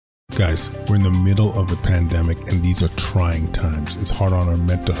Guys, we're in the middle of a pandemic and these are trying times. It's hard on our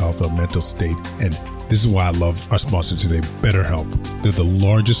mental health, our mental state. And this is why I love our sponsor today, BetterHelp. They're the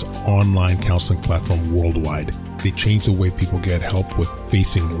largest online counseling platform worldwide. They change the way people get help with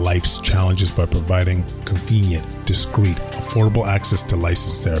facing life's challenges by providing convenient, discreet, affordable access to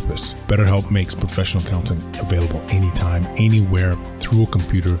licensed therapists. BetterHelp makes professional counseling available anytime, anywhere, through a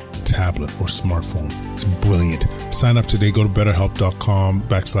computer, tablet, or smartphone. It's brilliant. Sign up today. Go to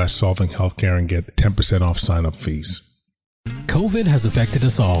betterhelp.com/solvinghealthcare and get 10% off sign-up fees. COVID has affected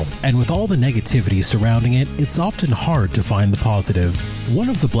us all, and with all the negativity surrounding it, it's often hard to find the positive. One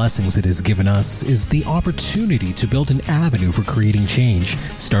of the blessings it has given us is the opportunity to build an avenue for creating change,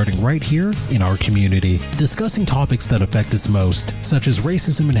 starting right here in our community. Discussing topics that affect us most, such as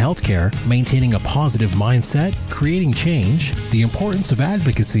racism in healthcare, maintaining a positive mindset, creating change, the importance of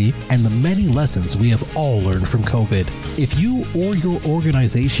advocacy, and the many lessons we have all learned from COVID. If you or your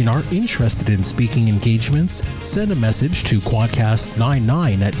organization are interested in speaking engagements, send a message to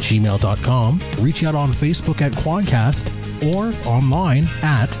quadcast99@gmail.com, reach out on Facebook at Quadcast, or online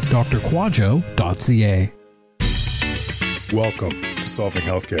at drquadjo.ca. Welcome to Solving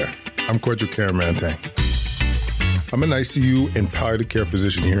Healthcare. I'm Kwadwo Kyeremanteng. I'm an ICU and palliative care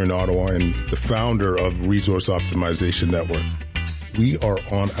physician here in Ottawa and the founder of Resource Optimization Network. We are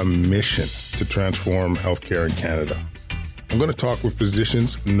on a mission to transform healthcare in Canada. I'm going to talk with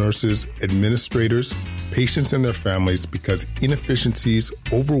physicians, nurses, administrators, patients and their families because inefficiencies,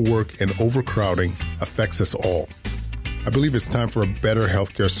 overwork, and overcrowding affects us all. I believe it's time for a better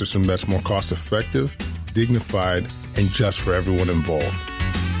healthcare system that's more cost-effective, dignified, and just for everyone involved.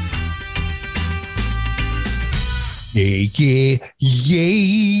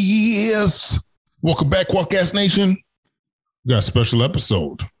 Yes. Welcome back, Quadcast Nation. We got a special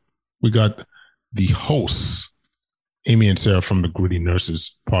episode. We got the hosts, Amy and Sarah from the Gritty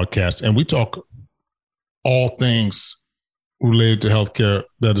Nurses podcast, and we talk all things related to healthcare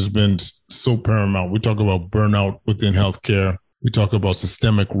that has been so paramount. We talk about burnout within healthcare. We talk about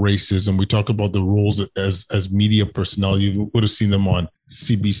systemic racism. We talk about the roles as media personnel. You would have seen them on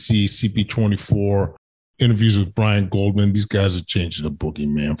CBC, CP24, interviews with Brian Goldman. These guys are changing the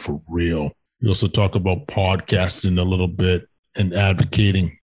boogie, man, for real. We also talk about podcasting a little bit and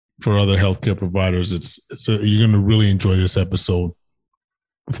advocating for other healthcare providers. So you're going to really enjoy this episode.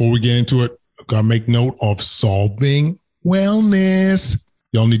 Before we get into it, I've got to make note of Solving Wellness.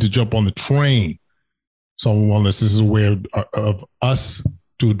 Y'all need to jump on the train. Solving Wellness, this is a way of us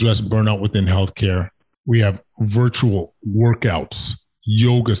to address burnout within healthcare. We have virtual workouts,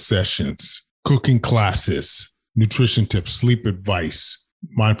 yoga sessions, cooking classes, nutrition tips, sleep advice,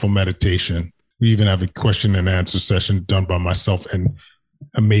 mindful meditation. We even have a question and answer session done by myself and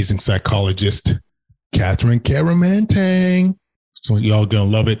amazing psychologist, Catherine Kyeremanteng. So y'all gonna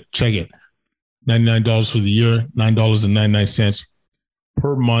love it. Check it. $99 for the year, $9.99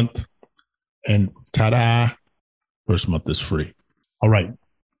 per month. And ta-da, first month is free. All right,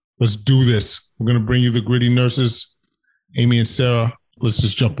 let's do this. We're going to bring you the Gritty Nurses, Amy and Sarah. Let's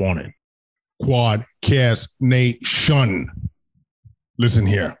just jump on it. Quadcast Nation. Listen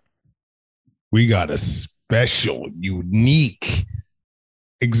here. We got a special, unique,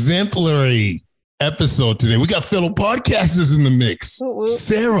 exemplary episode today. We got fellow podcasters in the mix.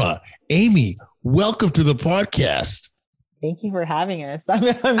 Sarah, Amy, welcome to the podcast. Thank you for having us. I'm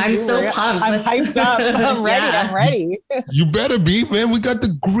so pumped. I'm hyped up. I'm ready. Yeah. I'm ready. You better be, man. We got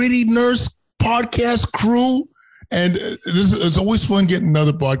the Gritty Nurse podcast crew. And it's always fun getting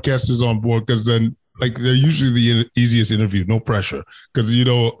other podcasters on board because then they're usually the easiest interview, no pressure. Because you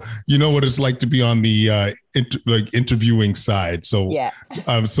know what it's like to be on the interviewing side. So yeah.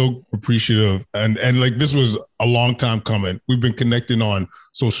 I'm so appreciative. And this was a long time coming. We've been connecting on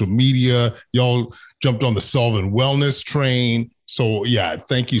social media. Y'all jumped on the Solving Wellness train. So yeah,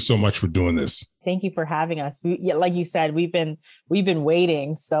 thank you so much for doing this. Thank you for having us. Like you said, we've been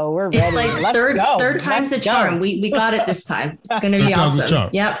waiting, so we're ready. It's like third time's a charm. We got it this time. It's going to be awesome.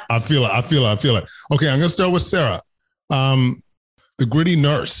 Yep. I feel it. Okay, I'm going to start with Sarah. The Gritty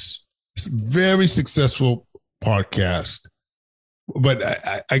Nurse, it's a very successful podcast, but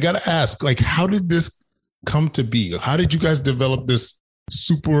I got to ask, how did this come to be? How did you guys develop this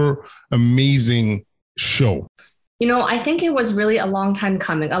super amazing show? I think it was really a long time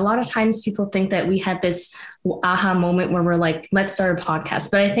coming. A lot of times people think that we had this aha moment where we're like, let's start a podcast.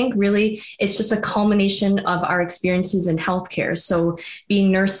 But I think really it's just a culmination of our experiences in healthcare. So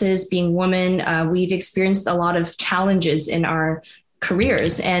being nurses, being women, we've experienced a lot of challenges in our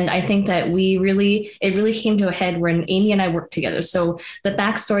careers. And I think that it really came to a head when Amy and I worked together. So the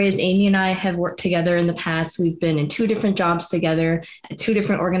backstory is Amy and I have worked together in the past. We've been in 2 different jobs together at 2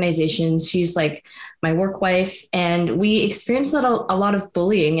 different organizations. She's like my work wife, and we experienced a lot of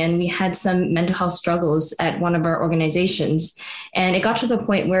bullying, and we had some mental health struggles at one of our organizations. And it got to the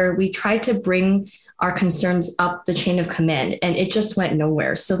point where we tried to bring our concerns up the chain of command, and it just went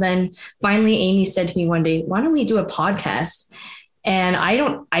nowhere. So then finally, Amy said to me one day, why don't we do a podcast? And I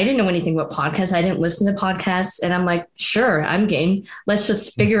didn't know anything about podcasts. I didn't listen to podcasts. And I'm like, sure, I'm game. Let's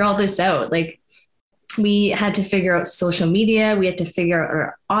just figure all this out. Like, we had to figure out social media. We had to figure out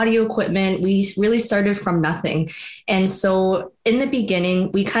our audio equipment. We really started from nothing. And so in the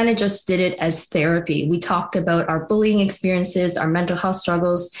beginning, we kind of just did it as therapy. We talked about our bullying experiences, our mental health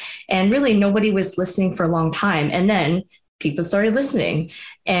struggles, and really nobody was listening for a long time. And then people started listening,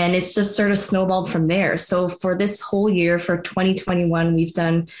 and it's just sort of snowballed from there. So for this whole year, for 2021, we've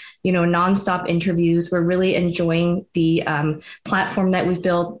done, nonstop interviews. We're really enjoying the platform that we've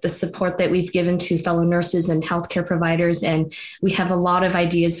built, the support that we've given to fellow nurses and healthcare providers. And we have a lot of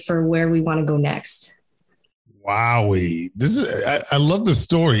ideas for where we want to go next. Wowie. I love the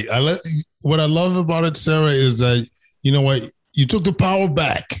story. What I love about it, Sarah, is that, you took the power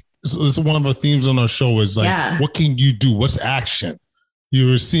back. So this is one of the themes on our show is like, What can you do? What's action? You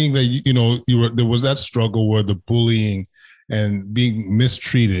were seeing that, there was that struggle where the bullying and being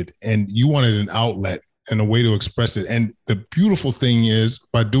mistreated, and you wanted an outlet and a way to express it. And the beautiful thing is,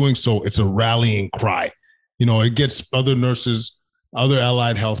 by doing so, it's a rallying cry. It gets other nurses, other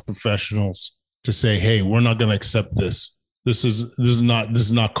allied health professionals to say, hey, we're not going to accept this. This is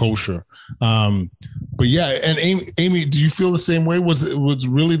not kosher. But yeah, and Amy, do you feel the same way? Was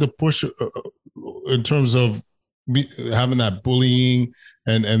really the push in terms of having that bullying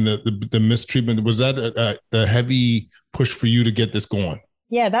and the mistreatment? Was that the heavy push for you to get this going?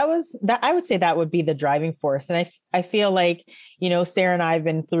 Yeah, that was that. I would say that would be the driving force. And I feel like, Sarah and I have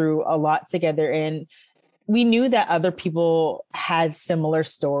been through a lot together, and we knew that other people had similar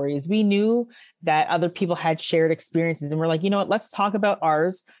stories. We knew that other people had shared experiences, and we're like, let's talk about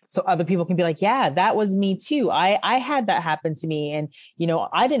ours so other people can be like, yeah, that was me too. I had that happen to me, and,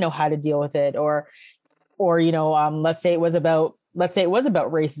 I didn't know how to deal with it. Or, let's say it was about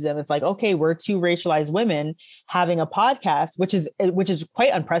racism. It's like, okay, we're 2 racialized women having a podcast, which is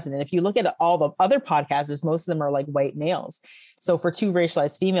quite unprecedented. If you look at all the other podcasters, most of them are like white males. So for 2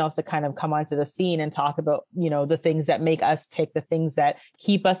 racialized females to kind of come onto the scene and talk about, the things that make us tick, the things that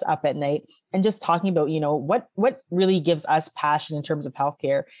keep us up at night, and just talking about, what really gives us passion in terms of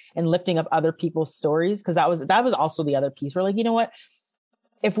healthcare and lifting up other people's stories. Cause that was also the other piece. We're like, what?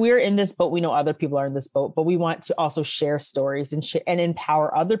 If we're in this boat, we know other people are in this boat, but we want to also share stories and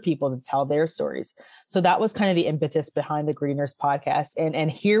empower other people to tell their stories. So that was kind of the impetus behind the Gritty Nurse podcast.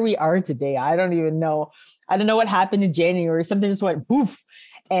 And here we are today. I don't know what happened in January. Something just went poof.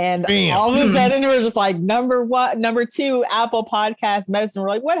 And Bam. All of a sudden we're just like number 2, Apple Podcast Medicine. We're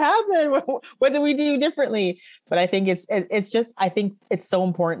like, what happened? What did we do differently? But I think I think it's so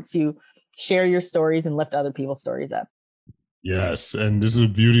important to share your stories and lift other people's stories up. Yes, and this is the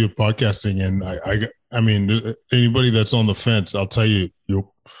beauty of podcasting. And I mean, anybody that's on the fence, I'll tell you,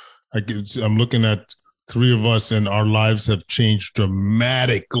 I'm looking at 3 of us, and our lives have changed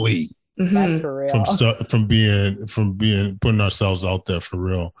dramatically. Mm-hmm. That's for real. From being putting ourselves out there for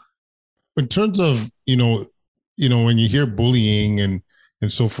real. In terms of when you hear bullying and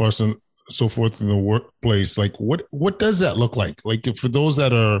so forth in the workplace, like what does that look like? Like, for those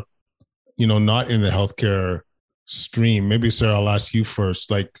that are not in the healthcare stream, maybe Sarah, I'll ask you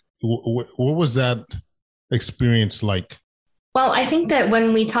first. Like, what was that experience like? Well, I think that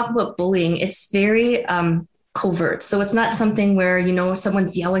when we talk about bullying, it's very covert. So it's not something where,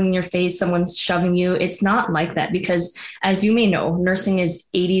 someone's yelling in your face, someone's shoving you. It's not like that, because as you may know, nursing is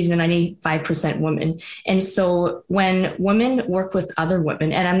 80 to 95% women. And so when women work with other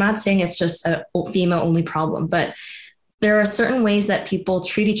women, and I'm not saying it's just a female only problem, but there are certain ways that people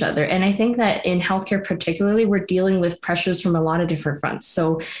treat each other. And I think that in healthcare, particularly, we're dealing with pressures from a lot of different fronts.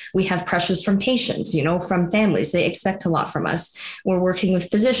 So we have pressures from patients, from families. They expect a lot from us. We're working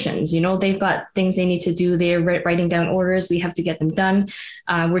with physicians, they've got things they need to do. They're writing down orders. We have to get them done.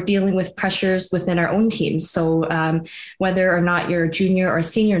 We're dealing with pressures within our own teams. So whether or not you're a junior or a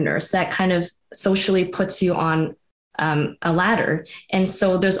senior nurse, that kind of socially puts you on a ladder. And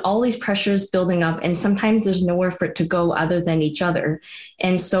so there's all these pressures building up, and sometimes there's nowhere for it to go other than each other.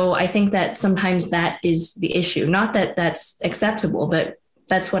 And so I think that sometimes that is the issue. Not that that's acceptable, but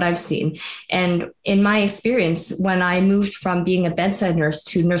that's what I've seen. And in my experience, when I moved from being a bedside nurse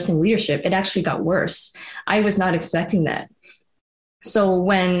to nursing leadership, it actually got worse. I was not expecting that. So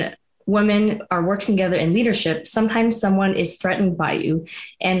when women are working together in leadership, sometimes someone is threatened by you.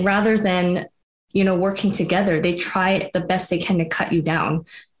 And rather than, working together, they try the best they can to cut you down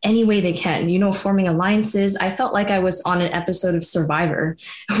any way they can, forming alliances. I felt like I was on an episode of Survivor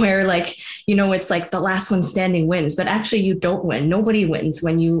where it's like the last one standing wins, but actually you don't win. Nobody wins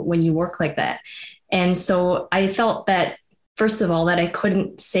when you work like that. And so I felt that, first of all, that I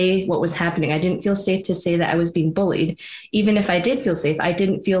couldn't say what was happening. I didn't feel safe to say that I was being bullied. Even if I did feel safe, I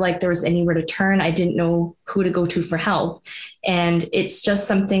didn't feel like there was anywhere to turn. I didn't know who to go to for help. And it's just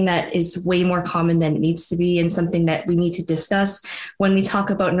something that is way more common than it needs to be, and something that we need to discuss. When we talk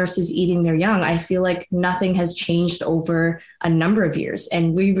about nurses eating their young, I feel like nothing has changed over a number of years.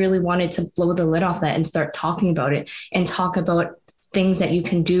 And we really wanted to blow the lid off that and start talking about it and talk about things that you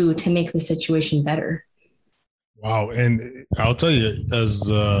can do to make the situation better. Wow. And I'll tell you, as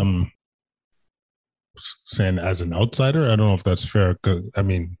saying as an outsider, I don't know if that's fair,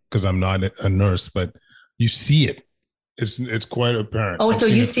 because I'm not a nurse, but you see it. It's quite apparent. Oh, so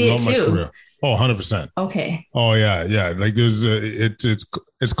you see it too? Oh, 100%. Okay. Oh, yeah. Yeah. Like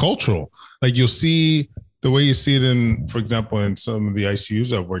it's cultural. Like you'll see the way you see it in, for example, in some of the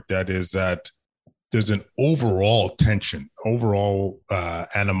ICUs I've worked at, is that there's an overall tension, overall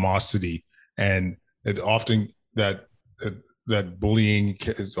animosity, and it often that bullying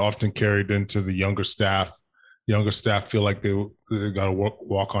is often carried into the younger staff. Younger staff feel like they got to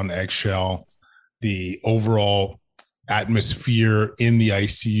walk on eggshell. The overall atmosphere in the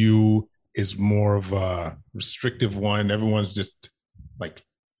ICU is more of a restrictive one. Everyone's just like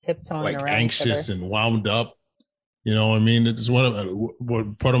tiptoeing around, anxious and wound up. You know what I mean? It's one of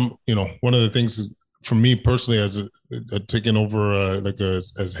the things for me personally, as taking over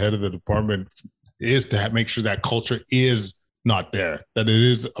as head of the department, is to make sure that culture is not there, that it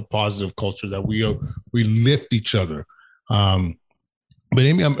is a positive culture, that we lift each other. But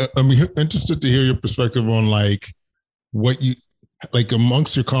Amy, I'm interested to hear your perspective on what you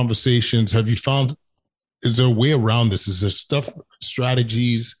amongst your conversations. Have you found, is there a way around this? Is there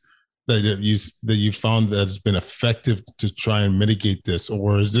strategies that you found that has been effective to try and mitigate this,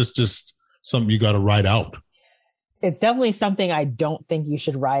 or is this just something you got to ride out? It's definitely something I don't think you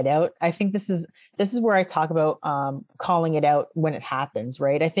should ride out. I think this is where I talk about calling it out when it happens,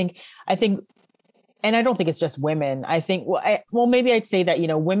 right? I think, and I don't think it's just women. I think, maybe I'd say that,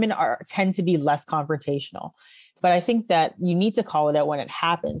 women tend to be less confrontational, but I think that you need to call it out when it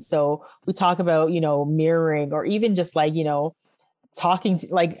happens. So we talk about, mirroring, or even just talking,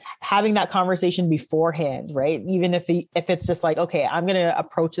 having that conversation beforehand, right? Even if it's just okay, I'm going to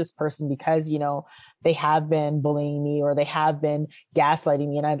approach this person because, they have been bullying me or they have been gaslighting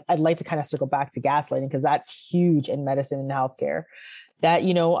me. And I'd like to kind of circle back to gaslighting, because that's huge in medicine and healthcare, that,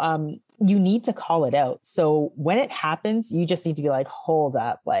 you need to call it out. So when it happens, you just need to be hold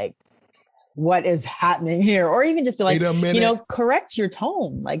up, what is happening here? Or even just be correct your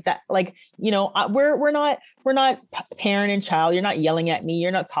tone like that. We're not parent and child. You're not yelling at me.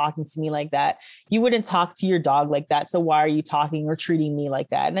 You're not talking to me like that. You wouldn't talk to your dog like that. So why are you talking or treating me like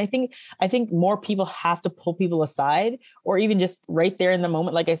that? And I think more people have to pull people aside, or even just right there in the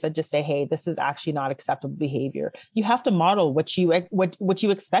moment. Like I said, just say, hey, this is actually not acceptable behavior. You have to model what you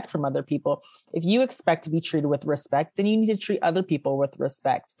expect from other people. If you expect to be treated with respect, then you need to treat other people with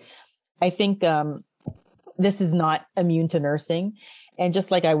respect. I think this is not immune to nursing. And just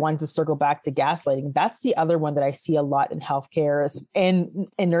like I wanted to circle back to gaslighting, that's the other one that I see a lot in healthcare and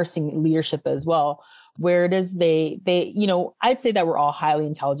in nursing leadership as well, where it is they I'd say that we're all highly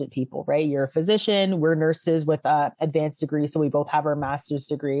intelligent people, right? You're a physician, we're nurses with advanced degrees, so we both have our master's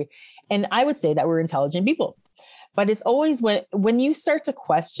degree. And I would say that we're intelligent people. But it's always when you start to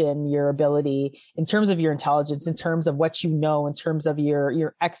question your ability in terms of your intelligence, in terms of what you know, in terms of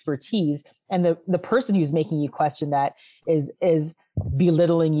your expertise, and the person who's making you question that is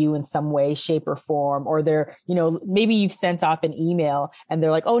belittling you in some way, shape, or form, or they're, maybe you've sent off an email and they're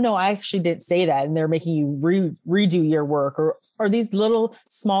like, oh no, I actually didn't say that, and they're making you redo your work, or these little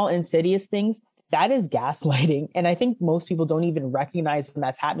small insidious things. That is gaslighting. And I think most people don't even recognize when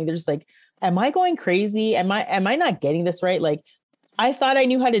that's happening. They're just like, am I going crazy? Am I not getting this right? I thought I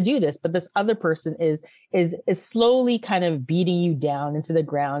knew how to do this, but this other person is slowly kind of beating you down into the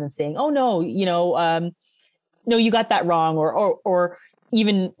ground and saying, oh no, no, you got that wrong. Or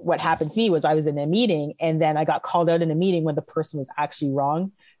even what happened to me was I was in a meeting and then I got called out in a meeting when the person was actually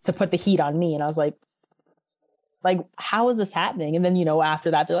wrong, to put the heat on me. And I was like, how is this happening? And then, after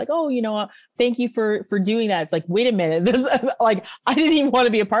that, they're like, oh, thank you for doing that. It's like, wait a minute. This I didn't even want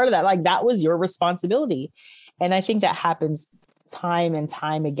to be a part of that. That was your responsibility. And I think that happens time and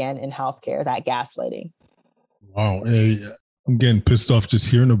time again in healthcare, that gaslighting. Wow. Hey, I'm getting pissed off just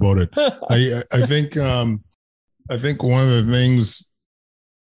hearing about it. I think one of the things,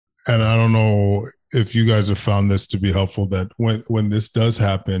 and I don't know if you guys have found this to be helpful, that when this does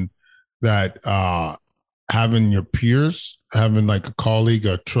happen, that having your peers, having like a colleague,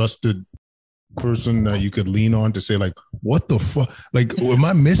 a trusted person that you could lean on to say like, what the fuck? Like, am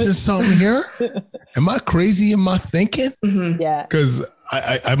I missing something here? Am I crazy in my thinking? Mm-hmm. Yeah. Because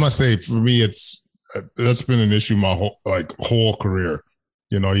I must say, for me, that's been an issue my whole career.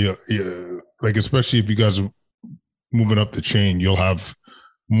 You know, you like, especially if you guys are moving up the chain, you'll have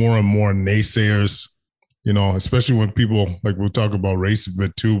more and more naysayers, you know, especially when people, like, we'll talk about race a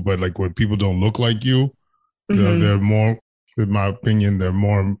bit too, but like when people don't look like you, they're more, in my opinion, they're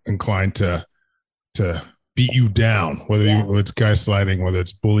more inclined to beat you down, whether it's gaslighting, whether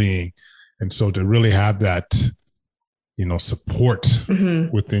it's bullying. And so to really have that, you know, support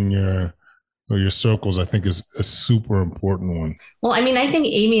within your circles, I think is a super important one. Well, I mean, I think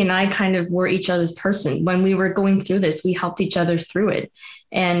Amy and I kind of were each other's person. When we were going through this, we helped each other through it.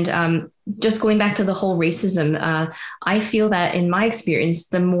 And just going back to the whole racism, I feel that in my experience,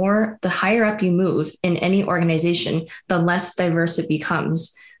 the higher up you move in any organization, the less diverse it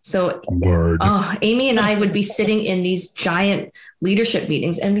becomes. So Amy and I would be sitting in these giant leadership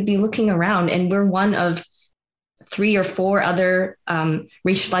meetings and we'd be looking around, and we're one of 3 or 4 other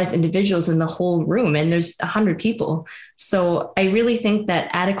racialized individuals in the whole room, and there's 100 people. So I really think that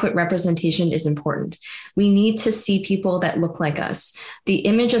adequate representation is important. We need to see people that look like us. The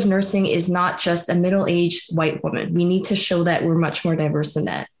image of nursing is not just a middle-aged white woman. We need to show that we're much more diverse than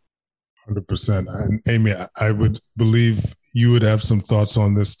that. 100%. And Amy, I would believe you would have some thoughts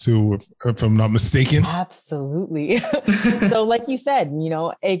on this too, if I'm not mistaken. Absolutely. So like you said, you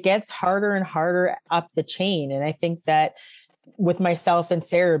know, it gets harder and harder up the chain. And I think that with myself and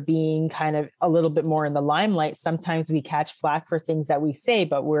Sarah being kind of a little bit more in the limelight, sometimes we catch flack for things that we say,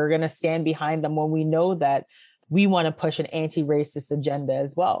 but we're going to stand behind them when we know that we want to push an anti-racist agenda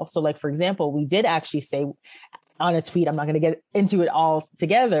as well. So like, for example, we did actually say on a tweet, I'm not going to get into it all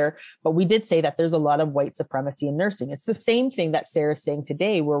together, but we did say that there's a lot of white supremacy in nursing. It's the same thing that Sarah's saying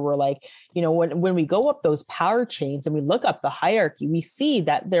today, where we're like, you know, when we go up those power chains and we look up the hierarchy, we see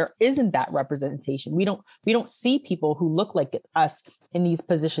that there isn't that representation. We don't see people who look like us in these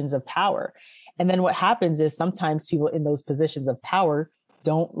positions of power. And then what happens is sometimes people in those positions of power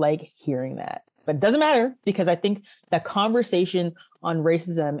don't like hearing that. But it doesn't matter, because I think that conversation on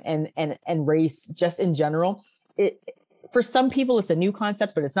racism and race just in general, for some people, it's a new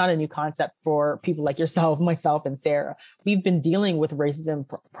concept, but it's not a new concept for people like yourself, myself, and Sarah. We've been dealing with racism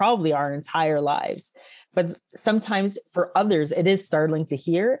probably our entire lives. But sometimes for others, it is startling to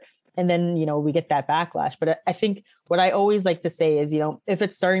hear. And then, you know, we get that backlash. But I think what I always like to say is, you know, if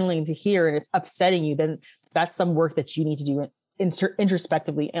it's startling to hear and it's upsetting you, then that's some work that you need to do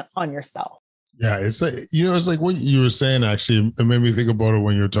introspectively on yourself. Yeah, it's like, you know, it's like what you were saying, actually, it made me think about it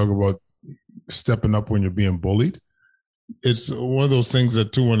when you were talking about stepping up when you're being bullied. It's one of those things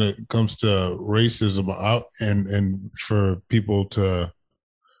that too, when it comes to racism out and for people to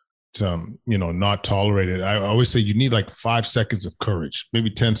you know, not tolerate it, I always say you need like 5 seconds of courage, maybe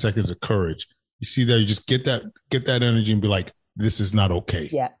 10 seconds of courage. You see that, you just get that energy and be like, this is not okay.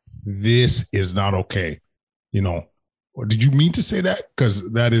 Yeah, this is not okay. You know, or did you mean to say that?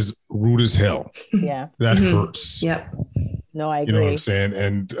 Because that is rude as hell. Yeah, that hurts. Yep. No, I agree. You know what I'm saying?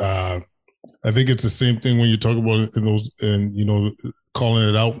 And I think it's the same thing when you talk about it in those, and, you know, calling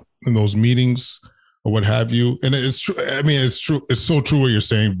it out in those meetings or what have you. And it's true. I mean, it's true. It's so true what you're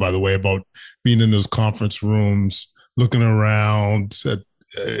saying, by the way, about being in those conference rooms, looking around at,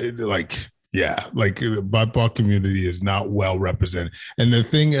 like the BIPOC community is not well represented. And the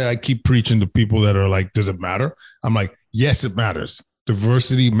thing I keep preaching to people that are like, does it matter? I'm like, yes, it matters.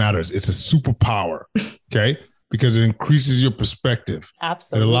 Diversity matters. It's a superpower. Okay. Because it increases your perspective.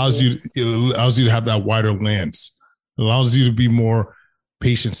 Absolutely. It allows you to have that wider lens. It allows you to be more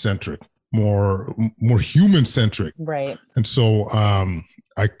patient-centric, more human-centric. Right. And so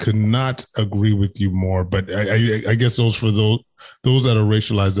I could not agree with you more. But I guess those for those that are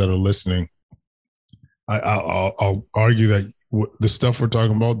racialized that are listening, I'll argue that the stuff we're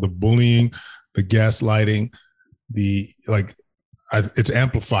talking about, the bullying, the gaslighting, it's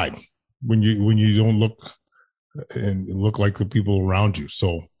amplified when you don't look like the people around you.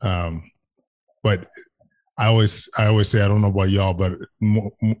 So, but I always say, I don't know about y'all, but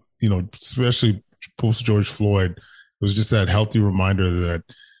you know, especially post George Floyd, it was just that healthy reminder that,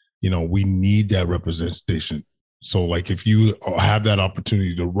 you know, we need that representation. So like, if you have that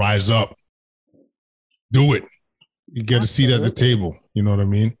opportunity to rise up, do it. You get a seat at the table. You know what I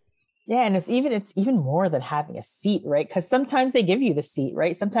mean? Yeah. And it's even more than having a seat, right? Because sometimes they give you the seat,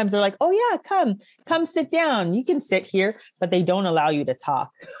 right? Sometimes they're like, oh yeah, come sit down. You can sit here, but they don't allow you to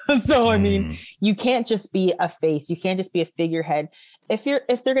talk. So, I mean, you can't just be a face. You can't just be a figurehead. If they're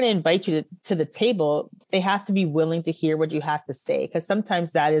going to invite you to the table, they have to be willing to hear what you have to say. Because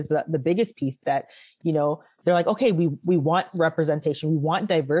sometimes that is the biggest piece that, they're like, okay, we want representation. We want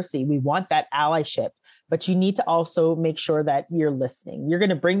diversity. We want that allyship. But you need to also make sure that you're listening. You're going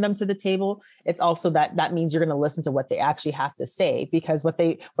to bring them to the table. It's also that means you're going to listen to what they actually have to say, because what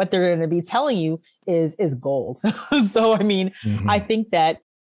they're going to be telling you is gold. So, I mean, I think that,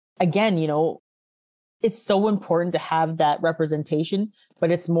 again, it's so important to have that representation, but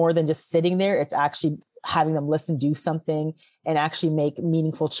it's more than just sitting there. It's actually having them listen, do something, and actually make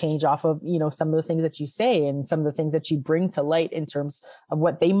meaningful change off of, some of the things that you say and some of the things that you bring to light in terms of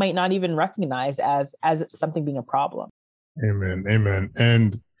what they might not even recognize as something being a problem. Amen. Amen.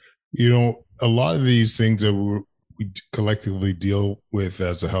 And, a lot of these things that we collectively deal with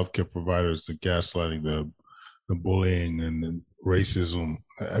as a healthcare providers, the gaslighting, the bullying and the racism.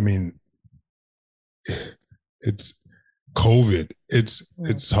 I mean, it's COVID.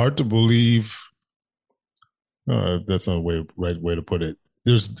 It's hard to believe. That's not the right way to put it.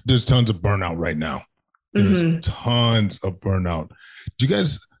 There's tons of burnout right now. There's tons of burnout. Do you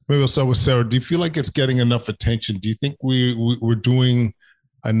guys, maybe I'll start with Sarah, do you feel like it's getting enough attention? Do you think we're doing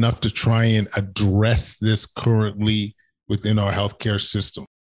enough to try and address this currently within our healthcare system?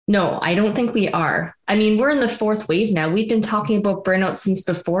 No, I don't think we are. I mean, we're in the fourth wave now. We've been talking about burnout since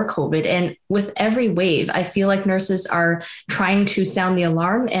before COVID. And with every wave, I feel like nurses are trying to sound the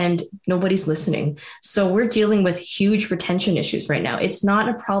alarm and nobody's listening. So we're dealing with huge retention issues right now. It's not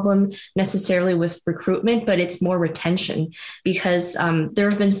a problem necessarily with recruitment, but it's more retention, because there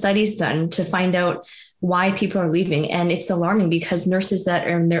have been studies done to find out why people are leaving. And it's alarming because nurses that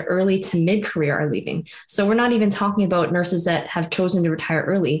are in their early to mid career are leaving. So we're not even talking about nurses that have chosen to retire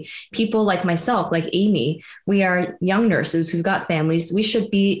early. People like myself, like Amy, we are young nurses. We've got families. We should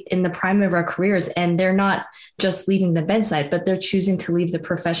be in the prime of our careers, and they're not just leaving the bedside, but they're choosing to leave the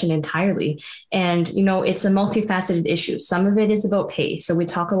profession entirely. And, it's a multifaceted issue. Some of it is about pay. So we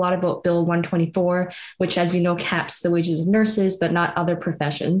talk a lot about Bill 124, which, as you know, caps the wages of nurses, but not other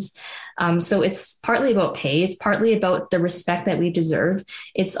professions. So it's partly about pay. It's partly about the respect that we deserve.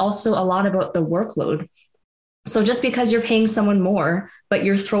 It's also a lot about the workload. So just because you're paying someone more, but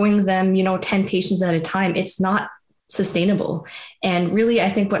you're throwing them, 10 patients at a time, it's not sustainable. And really, I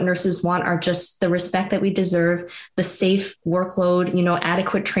think what nurses want are just the respect that we deserve, the safe workload,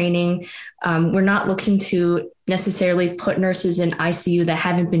 adequate training. We're not looking to necessarily put nurses in ICU that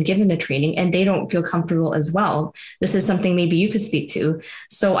haven't been given the training and they don't feel comfortable as well. This is something maybe you could speak to.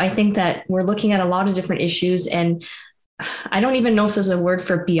 So I think that we're looking at a lot of different issues, and I don't even know if there's a word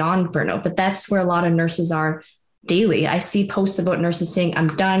for beyond burnout, but that's where a lot of nurses are daily. I see posts about nurses saying, I'm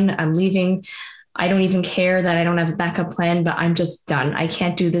done, I'm leaving. I don't even care that I don't have a backup plan, but I'm just done. I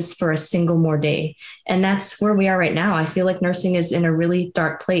can't do this for a single more day. And that's where we are right now. I feel like nursing is in a really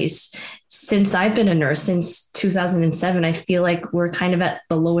dark place. Since I've been a nurse, since 2007, I feel like we're kind of at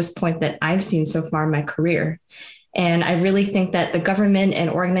the lowest point that I've seen so far in my career. And I really think that the government and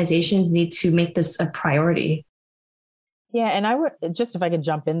organizations need to make this a priority. Yeah. And I would just, if I could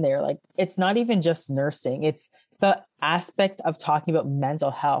jump in there, like, it's not even just nursing. It's the aspect of talking about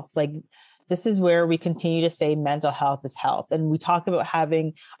mental health. Like, this is where we continue to say mental health is health. And we talk about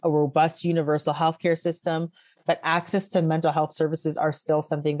having a robust universal healthcare system, but access to mental health services are still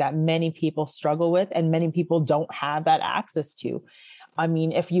something that many people struggle with and many people don't have that access to. I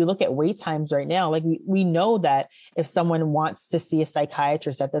mean, if you look at wait times right now, like we know that if someone wants to see a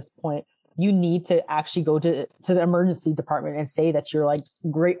psychiatrist at this point, you need to actually go to the emergency department and say that you're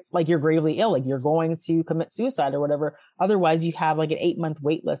you're gravely ill, like you're going to commit suicide or whatever. Otherwise, you have like an 8-month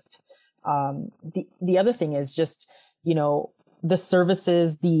wait list. The other thing is just, the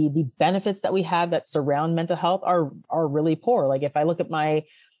services, the benefits that we have that surround mental health are really poor. Like if I look at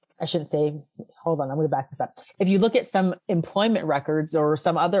hold on, I'm going to back this up. If you look at some employment records or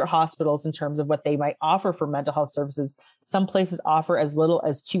some other hospitals in terms of what they might offer for mental health services, some places offer as little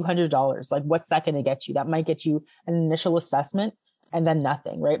as $200. Like, what's that going to get you? That might get you an initial assessment and then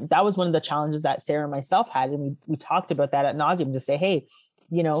nothing, right? That was one of the challenges that Sarah and myself had. And we talked about that ad nauseum to say, hey,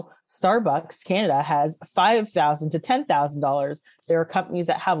 Starbucks Canada has $5,000 to $10,000. There are companies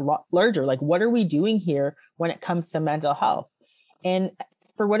that have larger. Like, what are we doing here when it comes to mental health? And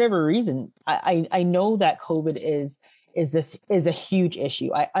for whatever reason, I know that COVID is a huge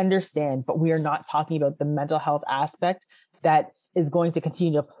issue. I understand, but we are not talking about the mental health aspect that is going to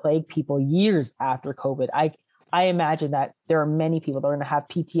continue to plague people years after COVID. I imagine that there are many people that are going to have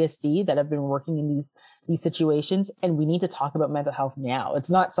PTSD that have been working in these situations, and we need to talk about mental health now. It's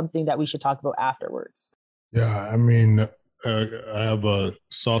not something that we should talk about afterwards. Yeah, I mean, I have a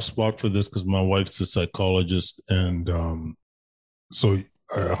soft spot for this because my wife's a psychologist, and so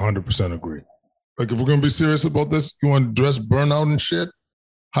I 100% agree. Like, if we're gonna be serious about this, you want to address burnout and shit.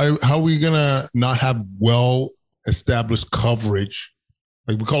 How are we gonna not have well established coverage?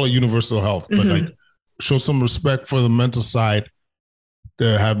 Like, we call it universal health, but like, show some respect for the mental side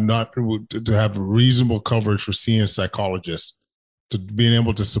to have reasonable coverage for seeing psychologists, to being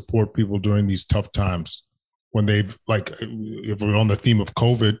able to support people during these tough times when they've, like, if we're on the theme of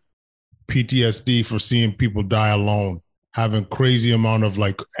COVID, PTSD for seeing people die alone, having crazy amount of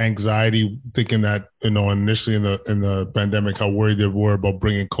like anxiety, thinking that, initially in the pandemic, how worried they were about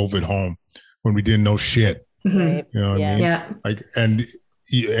bringing COVID home when we didn't know shit. Right. You know what I mean? Yeah. Like, and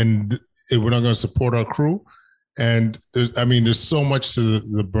we're not going to support our crew. And there's so much to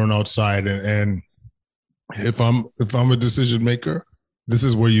the burnout side. And if I'm a decision maker, this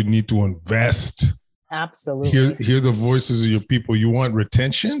is where you need to invest. Absolutely. Hear the voices of your people. You want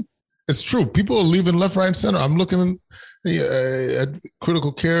retention? It's true. People are leaving left, right, and center. I'm looking at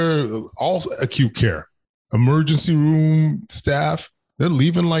critical care, all acute care, emergency room staff. They're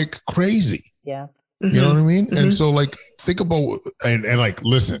leaving like crazy. Yeah. You know what I mean? And so, like, think about, and like,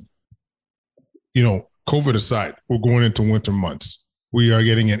 listen, COVID aside, we're going into winter months. We are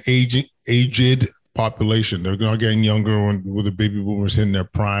getting an aged population. They're not getting younger with the baby boomers hitting their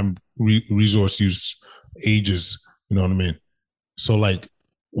prime resource use ages. You know what I mean? So, like,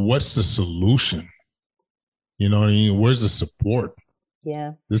 what's the solution? You know what I mean? Where's the support?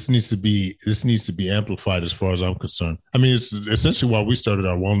 Yeah. This needs to be amplified as far as I'm concerned. I mean, it's essentially why we started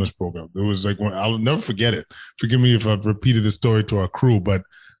our wellness program. It was like, I'll never forget it. Forgive me if I've repeated this story to our crew, but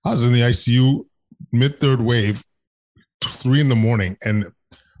I was in the ICU mid-third wave, 3 a.m, and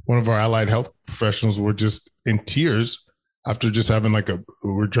one of our allied health professionals were just in tears after just having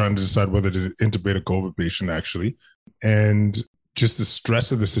we're trying to decide whether to intubate a COVID patient, actually. And just the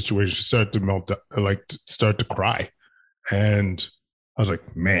stress of the situation, she started to melt, start to cry. And I was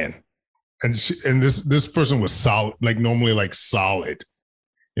like, man. And this person was solid, like normally like solid,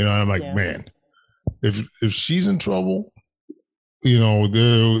 and I'm like, man, if she's in trouble, this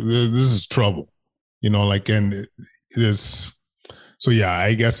is trouble, and this. So yeah,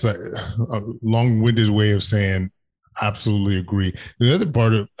 I guess a long-winded way of saying, absolutely agree. The other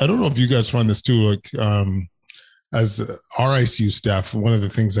part of, I don't know if you guys find this too, like, as our ICU staff, one of the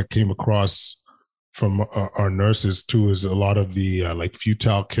things that came across from our nurses too is a lot of the like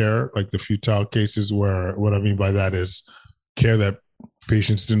futile care, like the futile cases, where what I mean by that is care that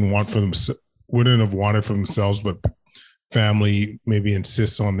patients wouldn't have wanted for themselves, but family maybe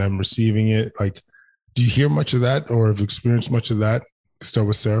insists on them receiving it. Like, do you hear much of that, or have experienced much of that? Start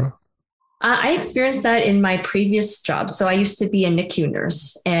with Sarah. I experienced that in my previous job. So I used to be a NICU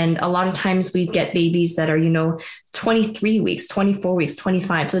nurse, and a lot of times we'd get babies that are, 23 weeks, 24 weeks,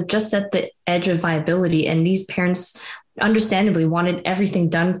 25. So just at the edge of viability. And these parents understandably wanted everything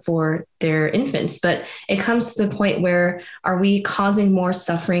done for their infants. But it comes to the point where, are we causing more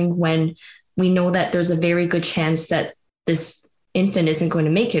suffering when we know that there's a very good chance that this infant isn't going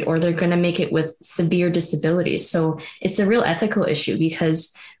to make it, or they're going to make it with severe disabilities? So it's a real ethical issue,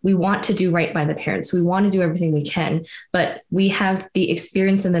 because we want to do right by the parents. We want to do everything we can, but we have the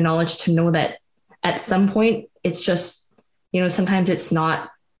experience and the knowledge to know that at some point, it's just, sometimes it's not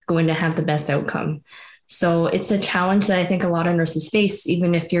going to have the best outcome. So it's a challenge that I think a lot of nurses face,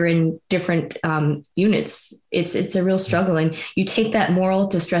 even if you're in different units. It's a real struggle, and you take that moral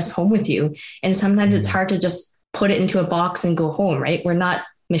distress home with you. And sometimes it's hard to just put it into a box and go home, right? We're not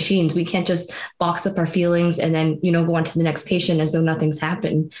machines. We can't just box up our feelings and then, go on to the next patient as though nothing's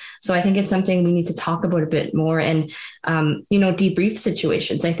happened. So I think it's something we need to talk about a bit more, and, debrief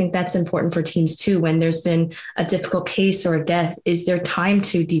situations. I think that's important for teams too. When there's been a difficult case or a death, is there time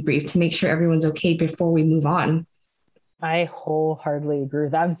to debrief to make sure everyone's okay before we move on? I wholeheartedly agree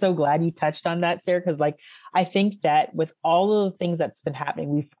with that. I'm so glad you touched on that, Sarah, because I think that with all of the things that's been happening,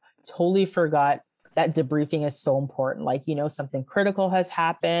 we've totally forgot that debriefing is so important. Like, something critical has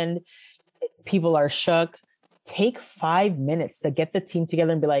happened. People are shook. Take 5 minutes to get the team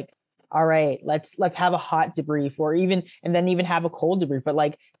together and be like, all right, let's have a hot debrief, and then even have a cold debrief.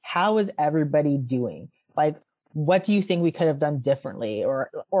 But how is everybody doing? Like, what do you think we could have done differently, or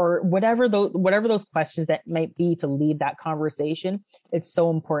whatever those questions that might be to lead that conversation? It's so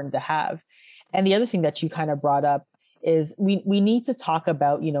important to have. And the other thing that you kind of brought up is we need to talk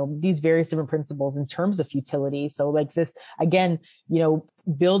about, these various different principles in terms of futility. So like this, again,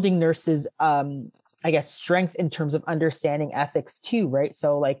 building nurses, I guess, strength in terms of understanding ethics too, right?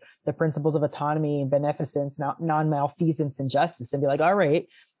 So like the principles of autonomy and beneficence, non-malfeasance and justice, and be like, all right,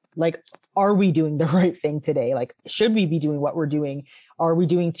 like, are we doing the right thing today? Like, should we be doing what we're doing? Are we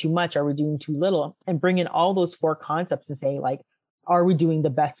doing too much? Are we doing too little? And bring in all those four concepts and say, like, are we doing the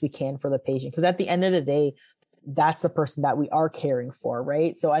best we can for the patient? Because at the end of the day, that's the person that we are caring for,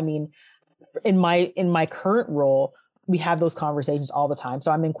 right? So, I mean, in my current role, we have those conversations all the time.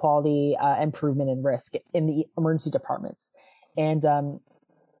 So I'm in quality improvement and risk in the emergency departments. And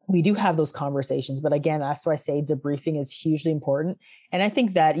we do have those conversations. But again, that's why I say debriefing is hugely important. And I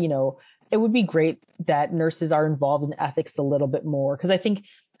think that, you know, it would be great that nurses are involved in ethics a little bit more, because I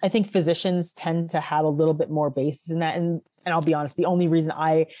think physicians tend to have a little bit more basis in that. And I'll be honest, the only reason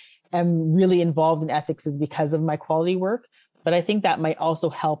I am really involved in ethics is because of my quality work. But I think that might also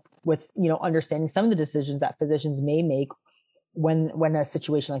help with, you know, understanding some of the decisions that physicians may make when a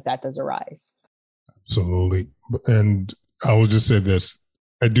situation like that does arise. Absolutely. And I will just say this.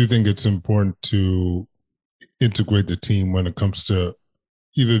 I do think it's important to integrate the team when it comes to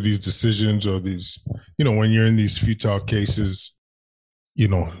either these decisions or these, you know, when you're in these futile cases, you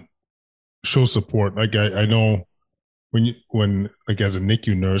know, show support. Like I know when like as a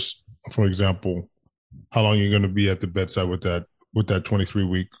NICU nurse, for example, how long you're going to be at the bedside with that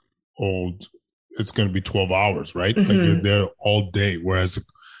 23-week-old, it's going to be 12 hours, right? Mm-hmm. Like you're there all day. Whereas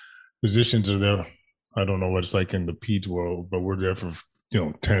physicians are there, I don't know what it's like in the peds world, but we're there for, you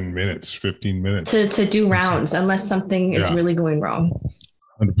know, 10 minutes, 15 minutes. To do rounds, unless something is really going wrong.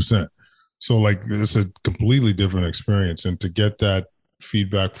 100%. So like it's a completely different experience. And to get that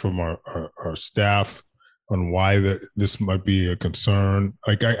feedback from our staff on why this might be a concern,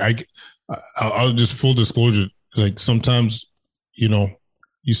 like I'll just full disclosure, like sometimes, you know,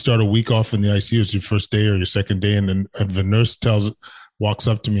 you start a week off in the ICU, it's your first day or your second day, and then the nurse walks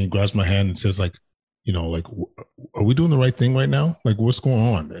up to me and grabs my hand and says, like, you know, like, are we doing the right thing right now? Like, what's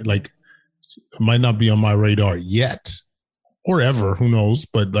going on? Like, it might not be on my radar yet or ever, who knows?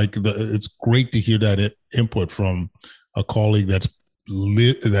 But like, it's great to hear that input from a colleague that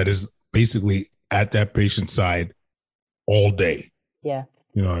is basically at that patient's side all day. Yeah.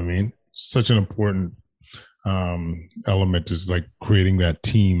 You know what I mean? Such an important element is like creating that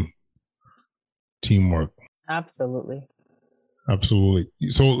teamwork. Absolutely.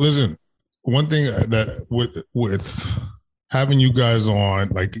 So listen, one thing that with having you guys on,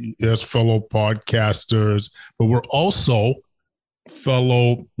 like, yes, fellow podcasters, but we're also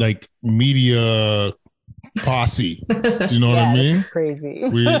fellow like media posse. Do you know what I mean? It's crazy.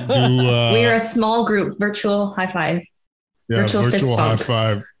 We do. We are a small group. Virtual high five. Yeah, virtual high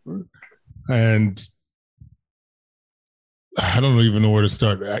five. And I don't even know where to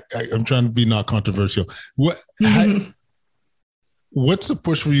start. I'm trying to be not controversial. What's the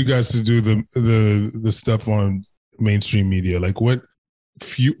push for you guys to do the stuff on mainstream media? Like what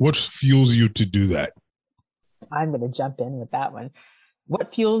fuels you to do that? I'm going to jump in with that one.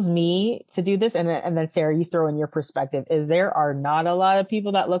 What fuels me to do this, and then Sarah, you throw in your perspective, is there are not a lot of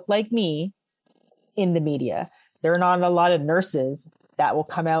people that look like me in the media. There are not a lot of nurses that will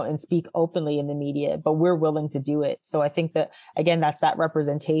come out and speak openly in the media, but we're willing to do it. So I think that, again, that's that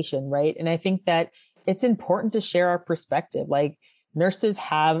representation, right? And I think that it's important to share our perspective. Like, nurses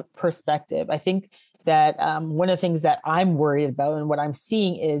have perspective. I think that one of the things that I'm worried about and what I'm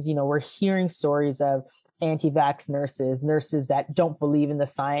seeing is, you know, we're hearing stories of anti-vax nurses that don't believe in the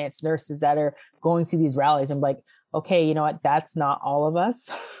science, nurses that are going to these rallies. I'm like, okay, you know what? That's not all of us.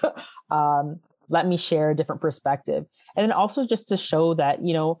 Let me share a different perspective. And then also just to show that,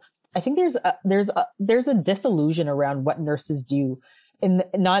 you know, I think there's a disillusion around what nurses do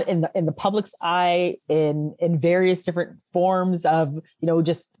not in the public's eye, in various different forms of, you know,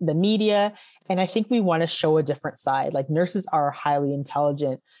 just the media. And I think we want to show a different side. Like, nurses are highly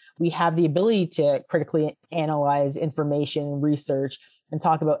intelligent. We have the ability to critically analyze information, research, and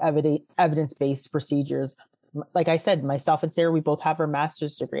talk about evidence-based procedures. Like I said, myself and Sarah, we both have our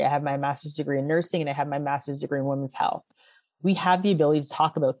master's degree. I have my master's degree in nursing and I have my master's degree in women's health. We have the ability to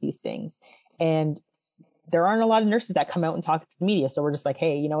talk about these things. And there aren't a lot of nurses that come out and talk to the media. So we're just like,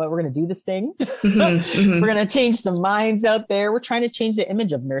 hey, you know what? We're going to do this thing. We're going to change some minds out there. We're trying to change the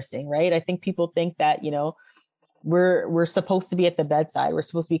image of nursing, right? I think people think that, you know, we're supposed to be at the bedside. We're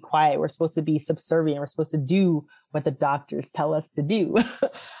supposed to be quiet. We're supposed to be subservient. We're supposed to do what the doctors tell us to do.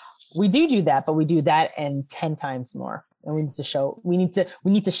 We do that, but we do that and 10 times more. And we need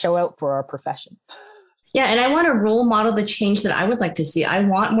to show out for our profession. Yeah, and I want to role model the change that I would like to see. I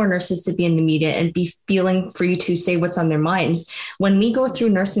want more nurses to be in the media and be feeling free to say what's on their minds. When we go through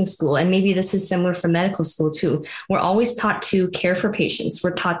nursing school, and maybe this is similar for medical school too, we're always taught to care for patients.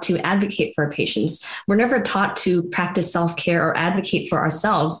 We're taught to advocate for our patients. We're never taught to practice self-care or advocate for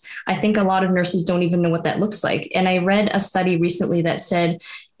ourselves. I think a lot of nurses don't even know what that looks like. And I read a study recently that said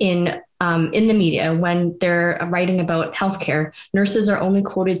in the media, when they're writing about healthcare, nurses are only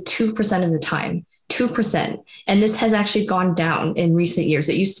quoted 2% of the time. 2%. And this has actually gone down in recent years.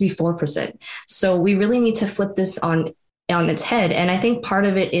 It used to be 4%. So we really need to flip this on its head. And I think part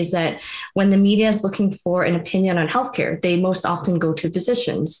of it is that when the media is looking for an opinion on healthcare, they most often go to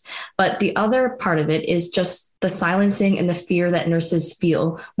physicians. But the other part of it is just the silencing and the fear that nurses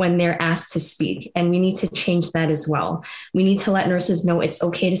feel when they're asked to speak. And we need to change that as well. We need to let nurses know it's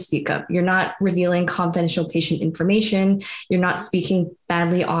okay to speak up. You're not revealing confidential patient information. You're not speaking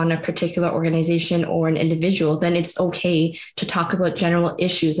badly on a particular organization or an individual. Then it's okay to talk about general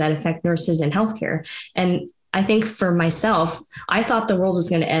issues that affect nurses and healthcare. And I think for myself, I thought the world was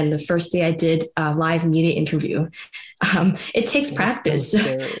going to end the first day I did a live media interview. It takes practice,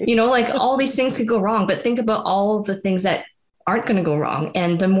 like all these things could go wrong, but think about all of the things that aren't going to go wrong.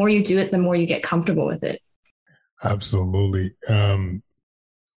 And the more you do it, the more you get comfortable with it. Absolutely.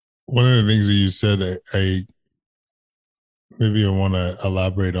 One of the things that you said, I want to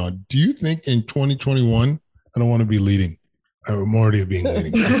elaborate on. Do you think in 2021, I don't want to be leading. I'm already being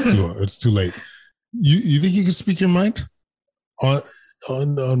leading. It's too late. You think you can speak your mind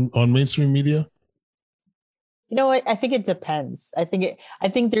on mainstream media? You know what? I think it depends. I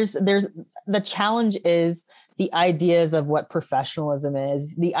think there's the challenge is the ideas of what professionalism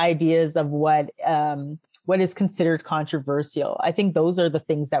is, the ideas of what is considered controversial. I think those are the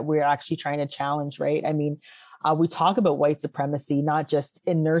things that we're actually trying to challenge, right? I mean, we talk about white supremacy, not just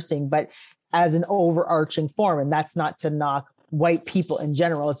in nursing, but as an overarching form. And that's not to knock white people in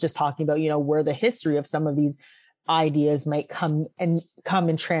general. It's just talking about, where the history of some of these ideas might come and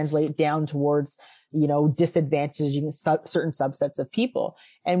translate down towards, disadvantaging certain subsets of people.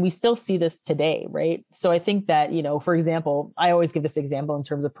 And we still see this today, right? So I think that, for example, I always give this example in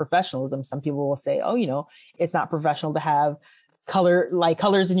terms of professionalism. Some people will say, it's not professional to have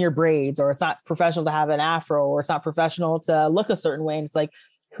colors in your braids, or it's not professional to have an afro, or it's not professional to look a certain way. And it's like,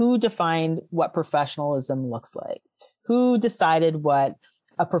 who defined what professionalism looks like? Who decided what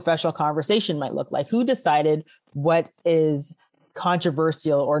a professional conversation might look like? Who decided what is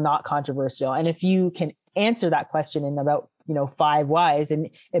controversial or not controversial? And if you can answer that question in about, 5 whys, and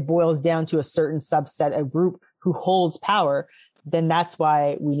it boils down to a certain subset, a group who holds power, then that's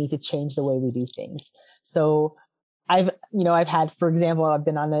why we need to change the way we do things. So I've had, for example, I've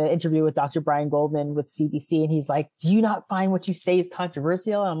been on an interview with Dr. Brian Goldman with CBC, and he's like, do you not find what you say is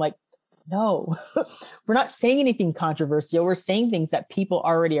controversial? And I'm like, no, we're not saying anything controversial. We're saying things that people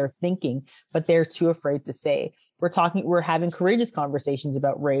already are thinking, but they're too afraid to say. We're having courageous conversations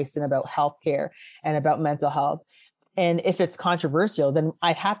about race and about healthcare and about mental health. And if it's controversial, then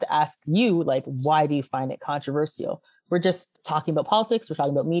I'd have to ask you, why do you find it controversial? We're just talking about politics. We're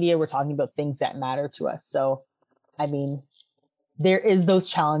talking about media. We're talking about things that matter to us. So, I mean, there is those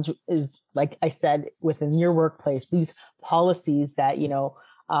challenges, like I said, within your workplace, these policies that,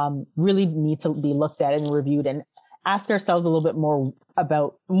 really need to be looked at and reviewed, and ask ourselves a little bit more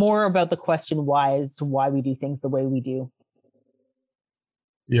about the question why, as to why we do things the way we do.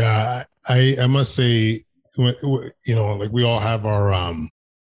 Yeah, I must say, we all have our, I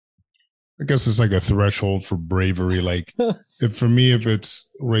guess it's like a threshold for bravery. Like if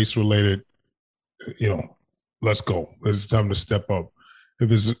it's race related, let's go. It's time to step up.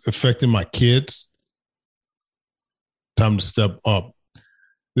 If it's affecting my kids, time to step up.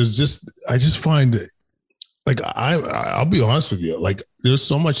 I just find it, I'll be honest with you, there's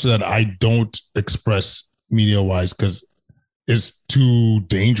so much that I don't express media wise because it's too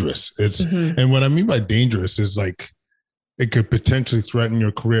dangerous. And what I mean by dangerous is it could potentially threaten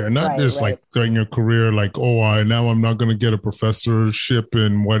your career, and not just threaten your career, now I'm not going to get a professorship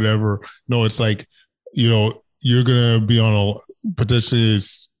and whatever. No, it's you're going to be potentially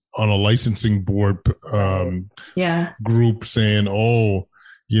on a licensing board group saying,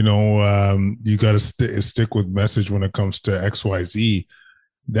 you got to stick with message when it comes to XYZ.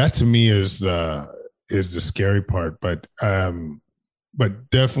 That to me is the scary part. But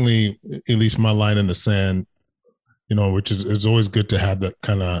definitely, at least my line in the sand, which is, it's always good to have that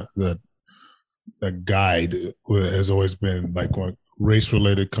kind of that guide, has always been race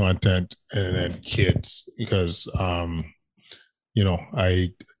related content and then kids, because maybe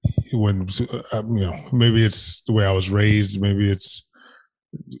it's the way I was raised, maybe it's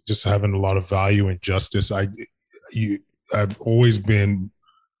just having a lot of value and justice. I've always been,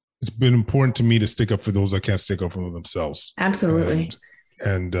 it's been important to me to stick up for those that can't stick up for themselves. Absolutely.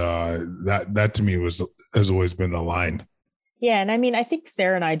 And that to me has always been the line. Yeah. And I mean, I think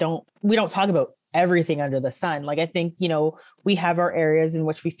Sarah and I we don't talk about everything under the sun. Like, I think, we have our areas in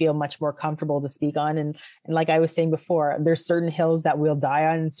which we feel much more comfortable to speak on. And like I was saying before, there's certain hills that we'll die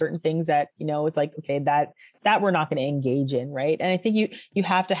on and certain things that, it's like, okay, that we're not going to engage in. Right. And I think you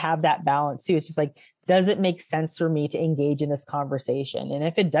have to have that balance too. It's just like, does it make sense for me to engage in this conversation? And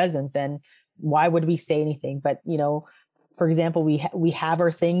if it doesn't, then why would we say anything? But, for example, we have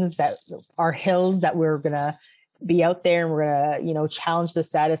our things that are hills that we're going to be out there and we're going to, challenge the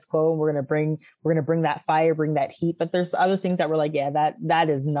status quo, and we're going to bring that fire, bring that heat. But there's other things that we're like, yeah, that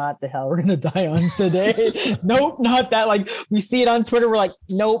is not the hell we're going to die on today. Nope. Not that. Like, we see it on Twitter. We're like,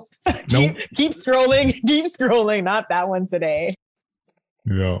 nope. keep scrolling. Not that one today.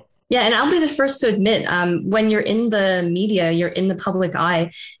 Yeah. Yeah. And I'll be the first to admit, when you're in the media, you're in the public eye,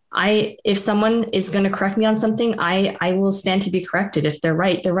 if someone is going to correct me on something, I will stand to be corrected. If they're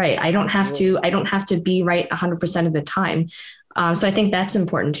right, they're right. I don't have to be right 100% of the time. So I think that's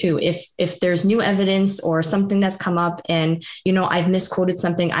important too. If there's new evidence or something that's come up and, I've misquoted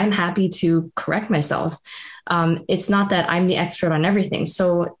something, I'm happy to correct myself. It's not that I'm the expert on everything.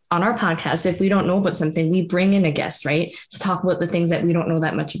 So on our podcast, if we don't know about something, we bring in a guest, right, to talk about the things that we don't know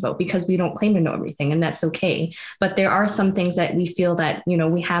that much about, because we don't claim to know everything, and that's okay. But there are some things that we feel that,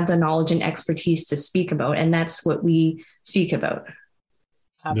 we have the knowledge and expertise to speak about, and that's what we speak about.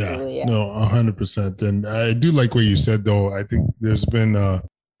 Absolutely. Yeah. No, 100%. And I do like what you said, though. I think there's been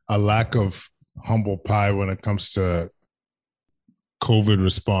a lack of humble pie when it comes to COVID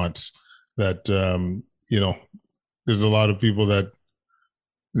response. That there's a lot of people that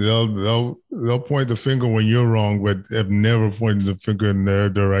they'll point the finger when you're wrong, but have never pointed the finger in their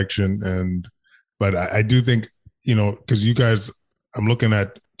direction. But I do think, because you guys, I'm looking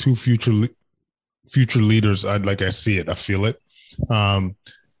at two future leaders. I see it, I feel it.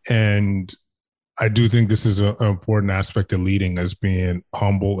 And I do think this is an important aspect of leading, as being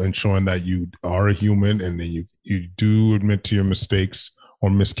humble and showing that you are a human, and then you do admit to your mistakes or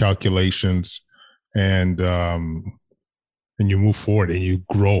miscalculations, and you move forward and you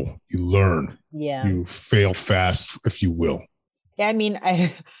grow, you learn, you fail fast, if you will. Yeah.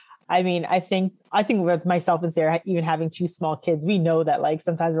 I think with myself and Sarah, even having two small kids, we know that, like,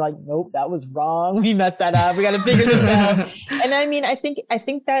 sometimes we're like, nope, that was wrong. We messed that up. We got to figure this out. And I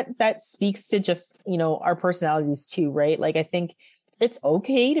think that speaks to just, our personalities too, right? Like, I think it's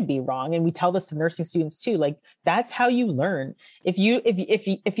okay to be wrong. And we tell this to nursing students too. Like, that's how you learn. If you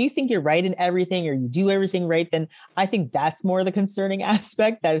think you're right in everything, or you do everything right, then I think that's more the concerning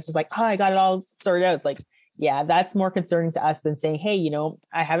aspect. That is just like, oh, I got it all sorted out. It's like, yeah, that's more concerning to us than saying, hey,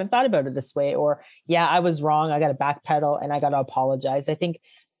 I haven't thought about it this way, or yeah, I was wrong. I got to backpedal and I got to apologize. I think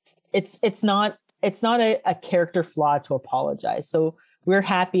it's not a character flaw to apologize. So we're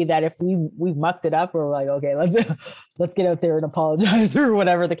happy that if we've mucked it up, we're like, okay, let's get out there and apologize, or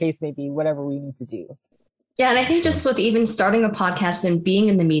whatever the case may be, whatever we need to do. Yeah. And I think just with even starting a podcast and being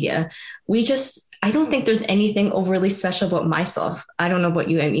in the media, I don't think there's anything overly special about myself. I don't know about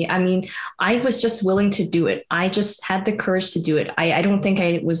you, Amy. I mean, I was just willing to do it. I just had the courage to do it. I don't think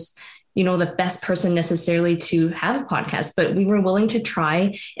I was, the best person necessarily to have a podcast, but we were willing to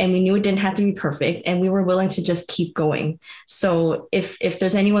try, and we knew it didn't have to be perfect, and we were willing to just keep going. So if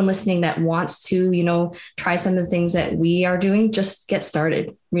there's anyone listening that wants to, try some of the things that we are doing, just get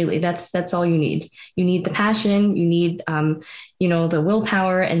started. Really, that's all you need. You need the passion, you need, the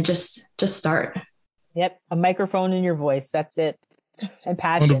willpower, and just start. Yep. A microphone in your voice. That's it. And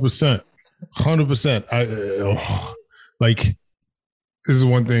passion. 100%. 100%. This is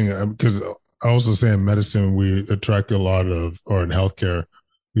one thing, because I also say in medicine, we attract a lot of, or in healthcare,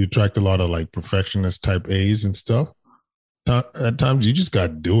 we attract a lot of like perfectionist type A's and stuff. At times you just got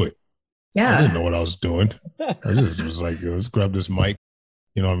to do it. Yeah. I didn't know what I was doing. I just was like, let's grab this mic.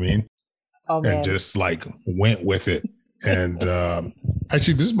 You know what I mean? Oh, man. And just like went with it. And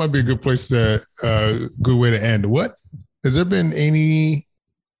actually, this might be a good place good way to end. What has there been any,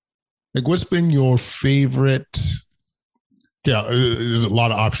 what's been your favorite? Yeah, there's a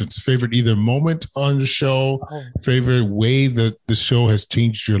lot of options. Favorite either moment on the show, favorite way that the show has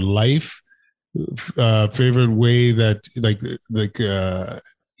changed your life, favorite way that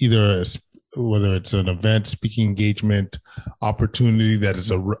either whether it's an event, speaking engagement, opportunity that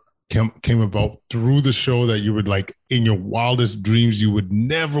is came about through the show that you would like in your wildest dreams you would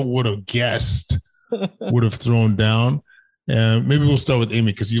have guessed would have thrown down. Maybe we'll start with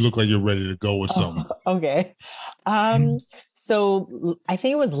Amy because you look like you're ready to go with something. Okay. So I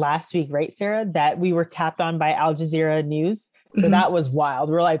think it was last week, right, Sarah, that we were tapped on by Al Jazeera News. So that was wild.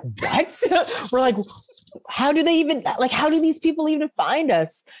 We're like, what? We're like, how do these people even find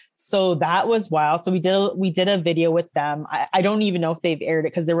us? So that was wild. So we did a video with them. I don't even know if they've aired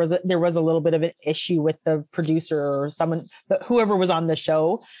it because there was a little bit of an issue with the producer or whoever was on the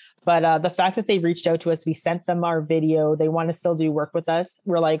show. But the fact that they reached out to us, we sent them our video. They want to still do work with us.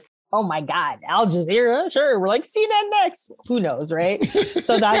 We're like, oh my God, Al Jazeera, sure. We're like, CNN next. Who knows, right?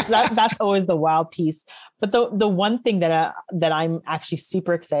 So that's always the wild piece. But the one thing that I'm actually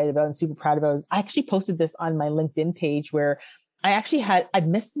super excited about and super proud about is I actually posted this on my LinkedIn page where I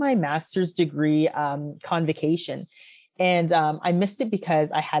missed my master's degree convocation. And I missed it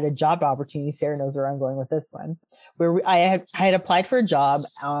because I had a job opportunity. Sarah knows where I'm going with this one, where I had applied for a job.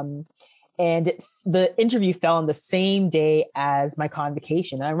 And the interview fell on the same day as my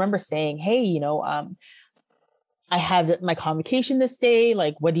convocation. I remember saying, hey, I have my convocation this day.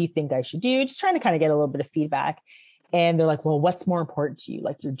 Like, what do you think I should do? Just trying to kind of get a little bit of feedback. And they're like, well, what's more important to you?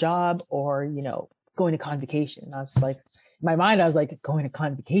 Like your job or, going to convocation? And I was just like, in my mind, I was like, going to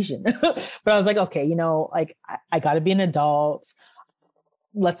convocation. But I was like, okay, I got to be an adult.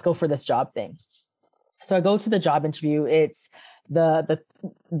 Let's go for this job thing. So I go to the job interview. It's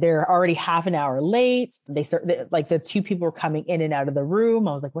they're already half an hour late. The two people were coming in and out of the room.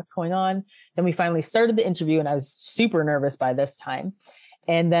 I was like, what's going on? Then we finally started the interview and I was super nervous by this time.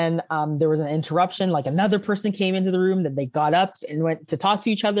 And then there was an interruption. Like another person came into the room, then they got up and went to talk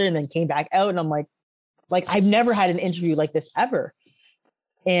to each other and then came back out. And I'm like I've never had an interview like this ever.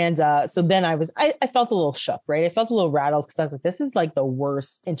 And so then I felt a little shook, right? I felt a little rattled because I was like, this is like the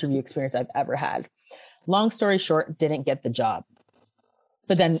worst interview experience I've ever had. Long story short, didn't get the job,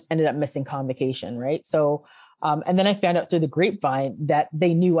 but then ended up missing convocation, right? So, and then I found out through the grapevine that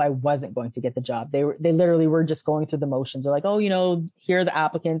they knew I wasn't going to get the job. They literally were just going through the motions. They're like, oh, here are the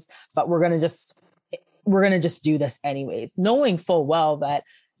applicants, but we're going to just do this anyways, knowing full well that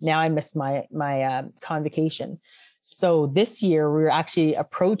now I missed my convocation. So this year we were actually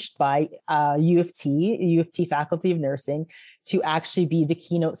approached by U of T Faculty of Nursing to actually be the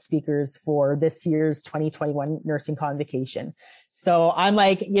keynote speakers for this year's 2021 nursing convocation. So I'm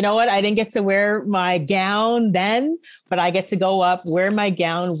like, you know what? I didn't get to wear my gown then, but I get to go up, wear my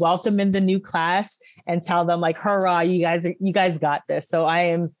gown, welcome in the new class and tell them like, hurrah, you guys got this. So I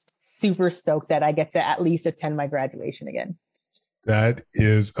am super stoked that I get to at least attend my graduation again. That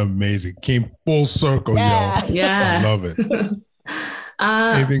is amazing. Came full circle, yeah. Yo. Yeah. I love it.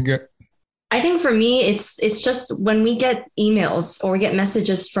 I think for me, it's just when we get emails or we get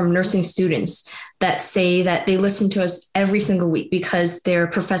messages from nursing students that say that they listen to us every single week because their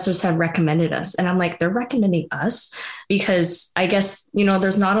professors have recommended us. And I'm like, they're recommending us because I guess,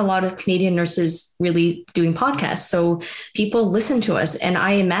 there's not a lot of Canadian nurses really doing podcasts. So people listen to us. And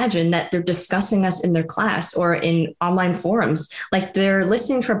I imagine that they're discussing us in their class or in online forums. Like they're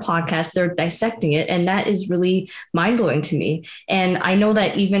listening for a podcast, they're dissecting it. And that is really mind blowing to me. And I know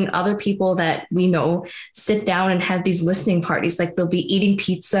that even other people that we know sit down and have these listening parties, like they'll be eating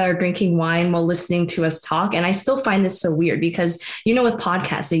pizza or drinking wine while listening to us talk. And I still find this so weird because, with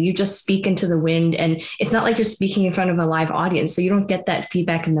podcasting, you just speak into the wind and it's not like you're speaking in front of a live audience. So you don't get that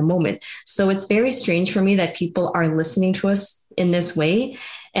feedback in the moment. So it's very strange for me that people are listening to us in this way.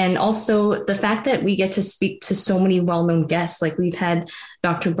 And also the fact that we get to speak to so many well-known guests, like we've had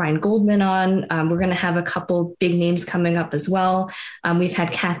Dr. Brian Goldman on. We're going to have a couple big names coming up as well. We've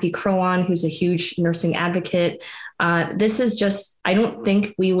had Kathy Crow on, who's a huge nursing advocate. This is just, I don't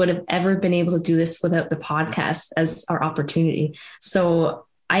think we would have ever been able to do this without the podcast as our opportunity. So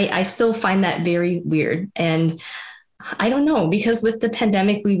I still find that very weird. And I don't know, because with the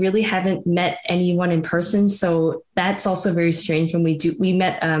pandemic, we really haven't met anyone in person. So that's also very strange when we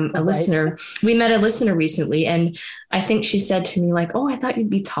met a listener. We met a listener recently. And I think she said to me like, oh, I thought you'd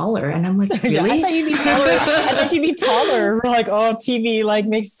be taller. And I'm like, really? Yeah, I thought you'd be taller. I thought you'd be taller. We're like, oh, TV like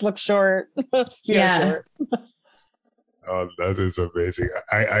makes us look short. Yeah. Oh, that is amazing.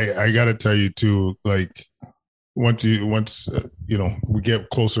 I got to tell you too, like once we get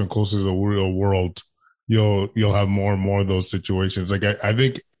closer and closer to the real world, you'll have more and more of those situations. Like I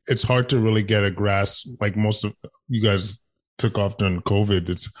think it's hard to really get a grasp. Like most of you guys took off during COVID.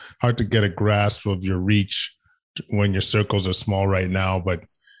 It's hard to get a grasp of your reach when your circles are small right now. But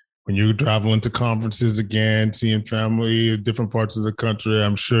when you travel into conferences again, seeing family in different parts of the country,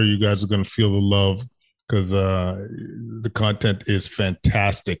 I'm sure you guys are going to feel the love because the content is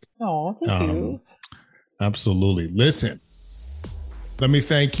fantastic. Oh, thank you. Absolutely. Listen, let me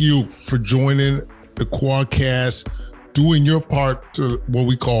thank you for joining the Quadcast. doing your part to what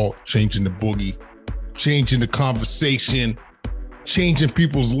we call changing the boogie, changing the conversation, changing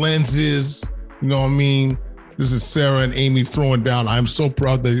people's lenses. You know what I mean? This is Sarah and Amy throwing down. I'm so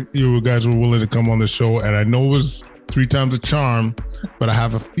proud that you guys were willing to come on the show. And I know it was 3 times a charm, but I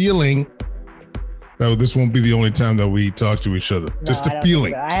have a feeling that this won't be the only time that we talk to each other. No, Just a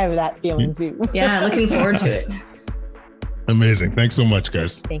feeling. So. I have that feeling too. Yeah, looking forward to it. Amazing. Thanks so much,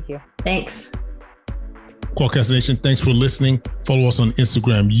 guys. Thank you. Thanks. Quadcast Nation, thanks for listening. Follow us on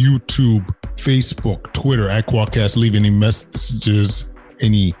Instagram, YouTube, Facebook, Twitter at Quadcast. Leave any messages,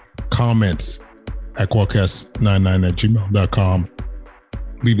 any comments at quadcast99@gmail.com.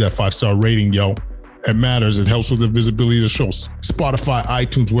 Leave that 5-star rating, yo. It matters. It helps with the visibility of the show. Spotify,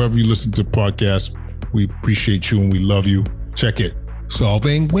 iTunes, wherever you listen to podcasts. We appreciate you and we love you. Check it.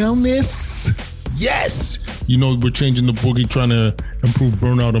 Solving Wellness. Yes. You know, we're changing the boogie, trying to improve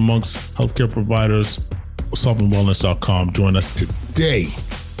burnout amongst healthcare providers. Solvingwellness.com. Join us today.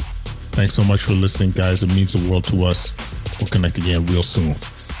 Thanks so much for listening, guys. It means the world to us. We'll connect again real soon.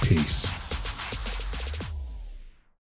 Peace.